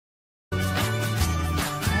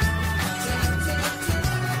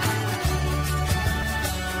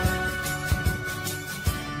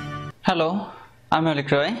Hello, আমি অলিক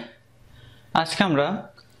রয়। আজকে আমরা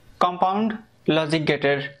কম্পাউন্ড লজিক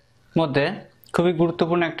গেটের মধ্যে খুবই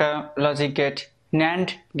গুরুত্বপূর্ণ একটা লজিক গেট NAND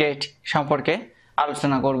গেট সম্পর্কে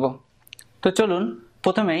আলোচনা করব। তো চলুন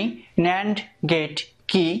প্রথমেই NAND গেট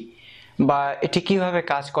কি বা এটি কিভাবে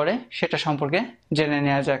কাজ করে সেটা সম্পর্কে জেনে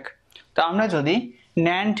নেওয়া যাক। তো আমরা যদি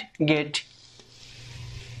NAND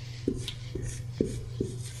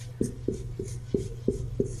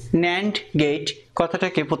গেট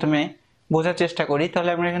কথাটাকে প্রথমে বোঝার চেষ্টা করি, তাহলে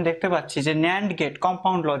আমরা এখানে দেখতে পাচ্ছি যে NAND gate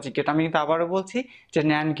compound logic gate. আমি কিন্তু আবারও বলছি যে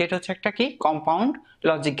NAND গেট হচ্ছে একটা কি কম্পাউন্ড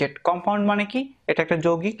লজিক গেট। কম্পাউন্ড মানে কি? এটা একটা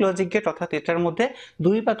যৌগিক লজিক গেট, অর্থাৎ এটার মধ্যে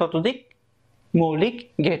দুই বা ততোধিক মৌলিক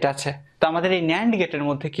গেট আছে। তো আমাদের এই NAND গেটের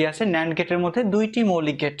মধ্যে কি আছে? NAND গেটের মধ্যে দুইটি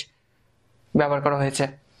মৌলিক গেট ব্যবহার করা হয়েছে।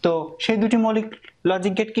 তো সেই দুটি মৌলিক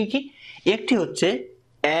লজিক গেট কি কি? একটি হচ্ছে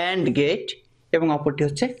AND গেট এবং অপরটি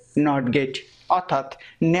হচ্ছে NOT গেট। অর্থাৎ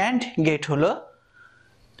NAND গেট হলো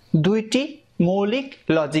দুইটি মৌলিক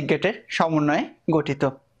লজিক গেটের সমন্বয়ে গঠিত।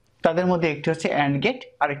 তাদের মধ্যে একটি হচ্ছে AND গেট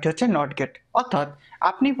আর একটি হচ্ছে NOT গেট। অর্থাৎ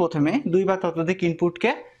আপনি প্রথমে দুই বা ততোধিক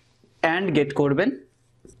ইনপুটকে AND গেট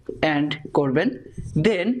করবেন,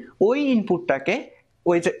 দেন ওই ইনপুটটাকে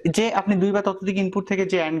ওই যে আপনি দুই বা ততোধিক ইনপুট থেকে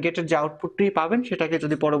যে AND গেটের যে আউটপুটটি পাবেন সেটাকে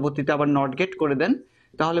যদি পরবর্তীতে আবার NOT গেট করে দেন,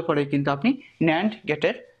 তাহলে পরে কিন্তু আপনি NAND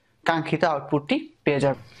গেটের কাঙ্ক্ষিত আউটপুটটি পেয়ে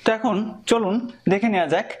যাবেন। তো এখন চলুন দেখে নেওয়া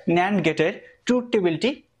যাক NAND গেটের ট্রুথ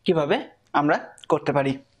টেবিলটি কিভাবে আমরা করতে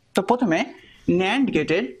পারি। তো প্রথমে NAND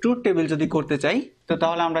গেটের ট্রুথ টেবিল যদি করতে চাই, তো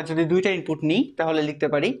তাহলে আমরা যদি দুইটা ইনপুট নিই তাহলে লিখতে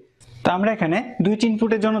পারি। তো আমরা এখানে দুইটি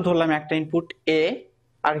ইনপুটের জন্য ধরলাম একটা ইনপুট A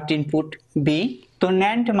আর একটা ইনপুট B। তো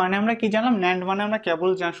NAND মানে আমরা কি জানলাম? NAND মানে আমরা কেবল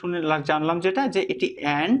জানলাম যেটা যে এটি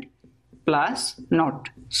AND প্লাস NOT।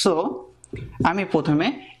 সো আমি প্রথমে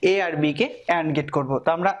A R B K AND gate করব। তো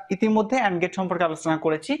আমরা ইতিমধ্যে AND গেট সম্পর্কে আলোচনা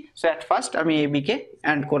করেছি। সো এট ফার্স্ট আমি A B কে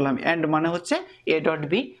AND করলাম। AND মানে হচ্ছে A ডট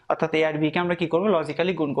B, অর্থাৎ A আর B কে আমরা কি করব?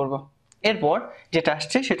 লজিক্যালি গুণ করব। এরপর যেটা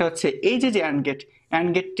আসছে সেটা হচ্ছে এই যে AND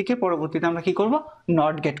গেটটিকে পরবর্তীতে আমরা কি করব?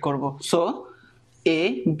 NOT গেট করব। সো A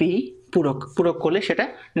B পূরক করলে সেটা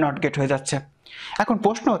NOT গেট হয়ে যাচ্ছে। এখন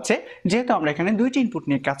প্রশ্ন হচ্ছে, যেহেতু আমরা এখানে দুইটি ইনপুট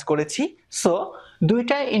নিয়ে কাজ করেছি, সো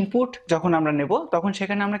দুইটা ইনপুট যখন আমরা নেব তখন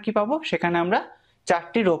সেখানে আমরা কি পাবো? সেখানে আমরা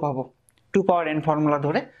চারটি রো পাবো 2n ফর্মুলা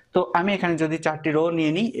ধরে। তো আমি এখানে যদি চারটি রো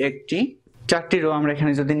নিয়ে নিই, চারটি রো আমরা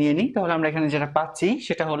এখানে যদি নিয়ে নিই, তাহলে আমরা এখানে যেটা পাচ্ছি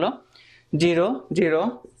সেটা হলো 0 0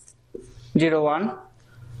 0 1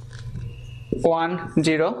 1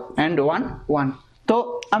 0 and 1 1। তো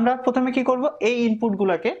আমরা প্রথমে কি করব? এই ইনপুট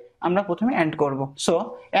গুলাকে আমরা প্রথমে AND করব। সো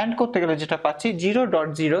AND করতে গেলে যেটা পাচ্ছি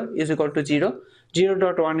 0.0 is equal to 0,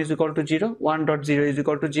 0.1 is equal to 0, 1.0 is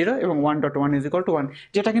equal to 0 এবং 1.1 is equal to 1,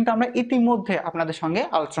 যেটা কিন্তু আমরা ইতিমধ্যে আপনাদের সঙ্গে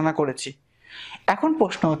আলোচনা করেছি। এখন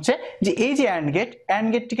প্রশ্ন হচ্ছে যে এই যে AND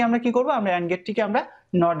গেটটিকে আমরা কি করব? আমরা AND গেটটিকে আমরা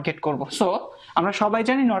NOT গেট করব। সো আমরা সবাই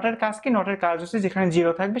জানি NOT এর কাজ কি? NOT এর কাজ হচ্ছে যেখানে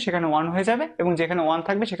 0 থাকবে সেখানে 1 হয়ে যাবে এবং যেখানে 1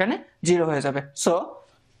 থাকবে সেখানে 0 হয়ে যাবে। সো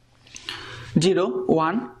 0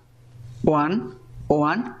 1 1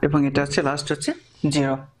 1 এবং এটা হচ্ছে লাস্ট হচ্ছে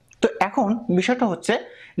 0। তো এখন বিষয়টা হচ্ছে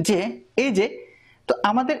যে এই যে তো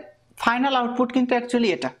আমাদের ফাইনাল আউটপুট কিন্তু অ্যাকচুয়ালি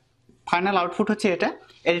এটা ফাইনাল আউটপুট হচ্ছে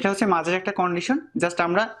এটা হচ্ছে মাঝের একটা কন্ডিশন। জাস্ট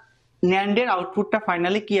আমরা NAND এর আউটপুটটা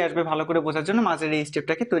ফাইনালি কি আসবে ভালো করে বোঝার জন্য মাঝের এই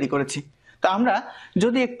স্টেপটাকে তৈরি করেছি। তো আমরা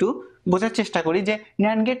যদি একটু বোঝার চেষ্টা করি যে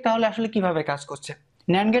NAND গেট তাহলে আসলে কিভাবে কাজ করছে।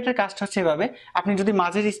 NAND গেটের কাজটা হচ্ছে এভাবে, আপনি যদি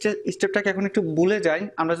মাঝের স্টেপটাকে এখন একটু ভুলে যাই,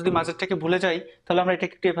 আমরা যদি মাঝেরটাকে ভুলে যাই তাহলে আমরা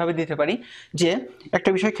এটাকে একটু এভাবে দিতে পারি যে একটা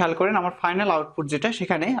বিষয় খেয়াল করেন, আমার ফাইনাল আউটপুট যেটা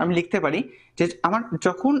সেখানে আমি লিখতে পারি যে আমার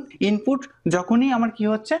যখনই আমার কি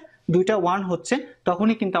হচ্ছে দুইটা 1 হচ্ছে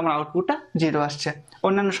তখনই কিন্তু আমার আউটপুটটা 0 আসছে।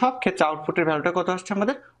 অন্যান্য সব ক্ষেত্রে আউটপুটের ভ্যালুটা কত আসছে?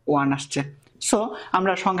 আমাদের 1 আসছে। সো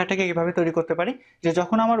আমরা সংখ্যাটাকে কিভাবে তৈরি করতে পারি যে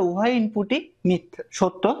যখন আমার উভয় ইনপুটই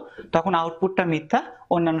সত্য তখন আউটপুটটা মিথ্যা,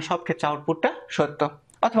 অন্যান্য সব ক্ষেত্রে আউটপুটটা সত্য।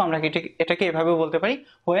 অথবা আমরা এটাকে এভাবে বলতে পারি,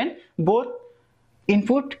 when both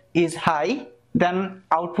input is high then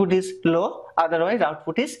output is low, otherwise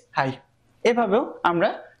output is high। এভাবেও আমরা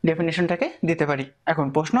ডেফিনিশনটাকে দিতে পারি। এখন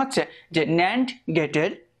প্রশ্ন হচ্ছে যে NAND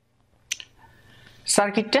গেটের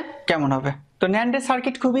সার্কিটটা কেমন হবে? তো NAND এর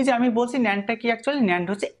সার্কিট খুবই, যে আমি বলছি NANDটা কি অ্যাকচুয়ালি NAND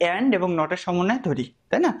হচ্ছে AND এবং NOT এর সমন্বয়ে তৈরি,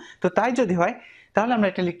 তাই না? তো তাই যদি হয় তাহলে আমরা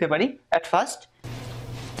এটা লিখতে পারি এট ফার্স্ট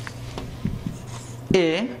A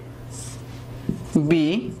B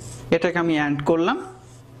এটাকে আমি AND করলাম,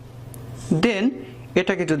 দেন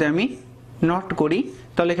এটাকে যদি আমি NOT করি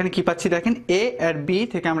তাহলে এখানে কি পাচ্ছি দেখেন, A আর B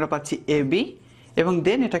থেকে আমরা পাচ্ছি AB এবং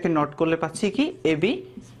দেন এটাকে NOT করলে পাচ্ছি কি AB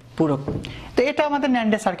পূরক। তো এটা আমাদের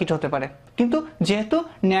NAND এর সার্কিট হতে পারে, কিন্তু যেহেতু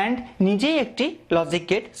NAND নিজেই একটি লজিক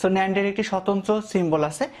গেট, সো NAND এর একটি স্বতন্ত্র সিম্বল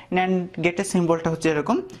আছে। NAND গেটের সিম্বলটা হচ্ছে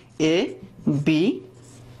এরকম A B,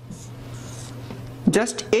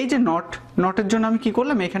 জাস্ট এই যে নটের জন্য আমি কি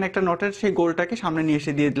করলাম, এখানে একটা নটের সেই গোলটাকে সামনে নিয়ে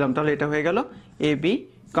এসে দিয়ে দিলাম, তাহলে এটা হয়ে গেল এ বি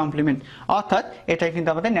কমপ্লিমেন্ট। অর্থাৎ এটাই কিন্তু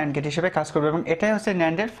আমাদের ন্যান্ড গেট হিসেবে কাজ করবে এবং এটাই হচ্ছে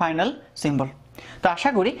ন্যান্ডের ফাইনাল সিম্বল। তো আশা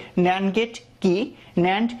করি ন্যান্ড গেট কি,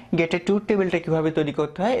 ন্যান্ড গেটের ট্রুথ টেবিলটা কিভাবে তৈরি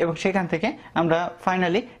করতে হয় এবং সেখান থেকে আমরা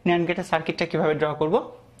ফাইনালি ন্যান্ড গেটের সার্কিটটা কিভাবে ড্র করব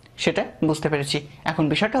সেটা বুঝতে পেরেছি। এখন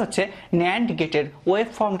বিষয়টা হচ্ছে ন্যান্ড গেটের ওয়েভ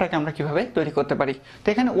ফর্মটাকে আমরা কিভাবে তৈরি করতে পারি। তো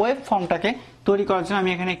এখানে ওয়েভ ফর্মটাকে তৈরি করার জন্য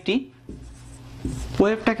আমি এখানে একটি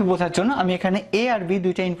ওয়েভটাকে বোঝার জন্য আমি এখানে এ আর বি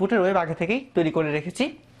দুইটা ইনপুটের ওয়েভ আগে থেকেই তৈরি করে রেখেছি।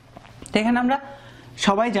 তো এখানে আমরা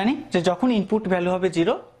সবাই জানি যে যখন ইনপুট ভ্যালু হবে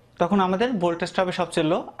 0 তখন আমাদের ভোল্টেজটা হবে সবচেয়ে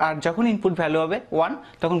লো, আর যখন ইনপুট ভ্যালু হবে 1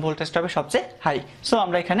 তখন ভোল্টেজটা হবে সবচেয়ে হাই। সো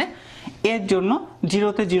আমরা এখানে এর জন্য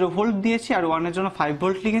 0-তে 0 ভোল্ট দিয়েছি আর 1 এর জন্য 5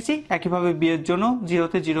 ভোল্ট লিখেছি। একইভাবে বি এর জন্য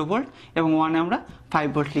 0-তে 0 ভোল্ট এবং 1 এ আমরা 5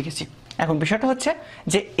 ভোল্ট লিখেছি। এখন বিষয়টা হচ্ছে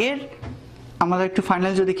যে এর আমাদের একটু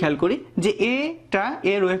ফাইনাল যদি খেয়াল করি যে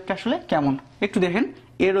এর ওয়েভটা আসলে কেমন একটু দেখেন।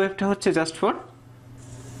 এর ওয়েভটা হচ্ছে জাস্ট ফর,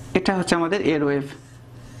 এটা হচ্ছে আমাদের এর ওয়েভ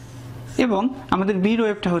এবং আমাদের বির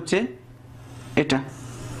ওয়েভটা হচ্ছে এটা।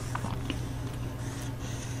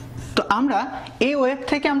 তো আমরা এই ওয়েভ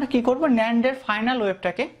থেকে আমরা কি করব, ন্যান্ডের ফাইনাল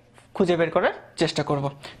ওয়েভটাকে খুঁজে বের করার চেষ্টা করব।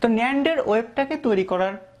 তো ন্যান্ডের ওয়েভটাকে তৈরি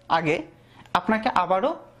করার আগে আপনাকে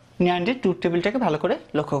আবারও ন্যান্ডের ট্রুথ টেবিলটাকে ভালো করে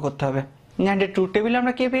লক্ষ্য করতে হবে। ন্যান্ডের ট্রুথ টেবিলে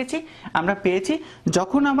আমরা কি পেয়েছি, আমরা পেয়েছি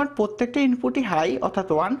যখন আমার প্রত্যেকটা ইনপুটই হাই অর্থাৎ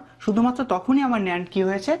 1 শুধুমাত্র তখনই আমার ন্যান্ড কি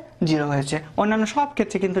হয়েছে 0 হয়েছে, অন্যান্য সব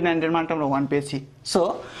ক্ষেত্রে কিন্তু ন্যান্ডের মানটা আমরা 1 পেয়েছি। সো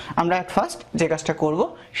আমরা এট ফার্স্ট যে কাজটা করব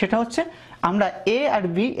সেটা হচ্ছে আমরা এ আর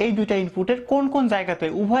বি এই দুইটা ইনপুটের কোন কোন জায়গাতে,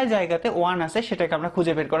 উভয় জায়গাতে 1 আছে সেটাকে আমরা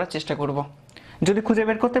খুঁজে বের করার চেষ্টা করব। যদি খুঁজে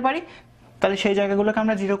বের করতে পারি তাহলে সেই জায়গাগুলোকে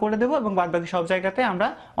আমরা 0 করে দেবো এবং বাদবাকি সব জায়গাতে আমরা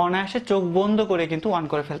অনায়াসে চোখ বন্ধ করে কিন্তু 1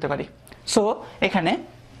 করে ফেলতে পারি। সো এখানে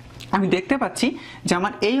আমি দেখতে পাচ্ছি যে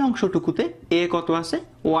আমার এই অংশটুকুতে এ কত আছে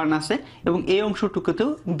 1 আছে এবং এই অংশটুকুতেও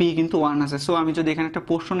বি কিন্তু 1 আছে। সো আমি যদি এখানে একটা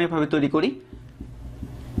পোর্শন এভাবে তৈরি করি,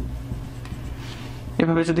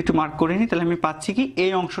 এভাবে যদি একটু মার্ক করে নিই তাহলে আমি পাচ্ছি কি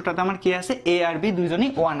এই অংশটাতে আমার কি আছে, এ আর বি দুইজনই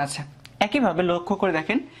 1 আছে। একইভাবে লক্ষ্য করে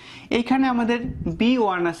দেখেন এইখানে আমাদের বি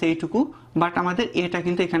 1 আছে এইটুকু, বাট আমাদের এটা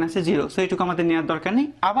কিন্তু এখানে আছে 0, সো এইটুকু আমাদের নেওয়ার দরকার নেই।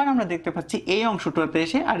 আবার আমরা দেখতে পাচ্ছি এই অংশটাতে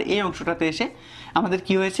এসে আর এই অংশটাতে এসে আমাদের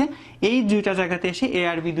কি হয়েছে, এই দুইটা জায়গাতে এসে এ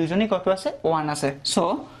আর বি দুইজনই কত আছে 1 আছে। সো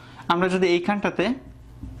আমরা যদি এইখানটাতে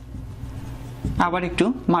আবার একটু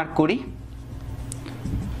মার্ক করি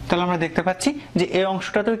তাহলে আমরা দেখতে পাচ্ছি যে এই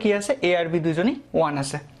অংশটাতেও কি আছে, এ আর বি দুইজনই 1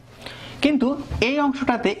 আছে, কিন্তু এই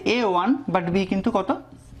অংশটাতে এ 1 বাট বি কিন্তু কত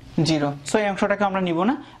 0। সো এই অংশটাকে আমরা নিব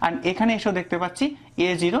না। আর এখানে এসেও দেখতে পাচ্ছি এ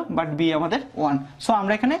 0 বাট বি আমাদের 1। সো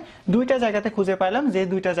আমরা এখানে দুইটা জায়গাতে খুঁজে পাইলাম যে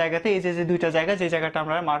দুইটা জায়গাতে এই যে দুইটা জায়গা যে জায়গাটা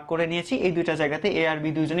আমরা মার্ক করে নিয়েছি এই দুইটা জায়গাতে এ আর বি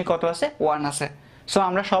দুইজনই কত আছে 1 আছে। সো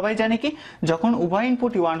আমরা সবাই জানি কি যখন উভয়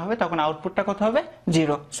ইনপুটই 1 হবে তখন আউটপুটটা কত হবে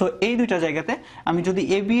 0। সো এই দুইটা জায়গাতে আমি যদি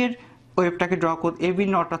এ বি এর ওয়েভটাকে ড্র করতে, এ বি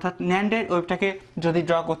নট অর্থাৎ ন্যান্ডের ওয়েভটাকে যদি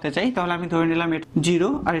ড্র করতে চাই তাহলে আমি ধরে নিলাম 0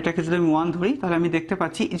 আর এটাকে যদি আমি 1 ধরি তাহলে আমি দেখতে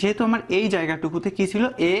পাচ্ছি যেহেতু আমার এই জায়গাটুকুতে কি ছিল,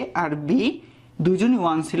 এ আর বি দুইজনই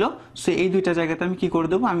 1 ছিল, সো এই দুইটা জায়গাতে আমি কি করে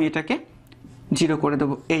দেবো, আমি এটাকে 0 করে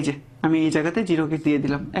দেবো। এই যে আমি এই জায়গাতে 0কে দিয়ে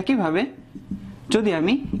দিলাম। একইভাবে যদি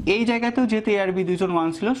আমি এই জায়গাতেও যেহেতু এ আর বি দুইজন 1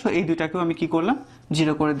 ছিল, সো এই দুইটাকেও আমি কি করলাম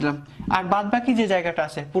 0 করে দিলাম। আর বাদ বাকি যে জায়গাটা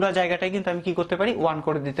আছে পুরো জায়গাটাই কিন্তু আমি কি করতে পারি 1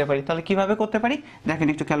 করে দিতে পারি। তাহলে কিভাবে করতে পারি দেখেন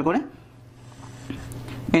একটু খেয়াল করে,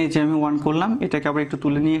 এই যে আমি 1 করলাম, এটাকে আবার একটু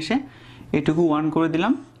তুলে নিয়ে এসে এটুকু 1 করে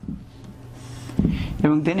দিলাম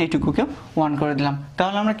এবং দেন এইটুকুকেও 1 করে দিলাম।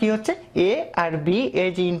 তাহলে আমরা কি হচ্ছে এ আর বি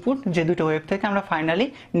এই যে ইনপুট যে দুটো ওয়েভ থেকে আমরা ফাইনালি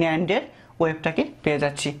ন্যান্ডের ওয়েভটাকে পেয়ে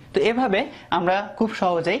যাচ্ছি। তো এভাবে আমরা খুব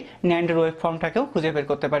সহজেই ন্যান্ডের ওয়েভ ফর্মটাকেও খুঁজে বের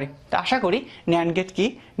করতে পারি। তো আশা করি ন্যান্ড গেট কি,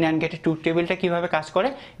 ন্যান্ড গেটের ট্রুথ টেবিলটা কিভাবে কাজ করে,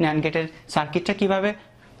 ন্যান্ড গেটের সার্কিটটা কিভাবে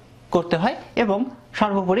করতে হয় এবং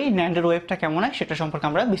সর্বোপরি ন্যান্ডের ওয়েভটা কেমন হয় সেটা সম্পর্কে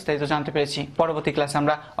আমরা বিস্তারিত জানতে পেরেছি। পরবর্তী ক্লাসে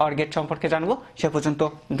আমরা অর গেট সম্পর্কে জানবো। সে পর্যন্ত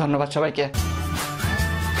ধন্যবাদ সবাইকে।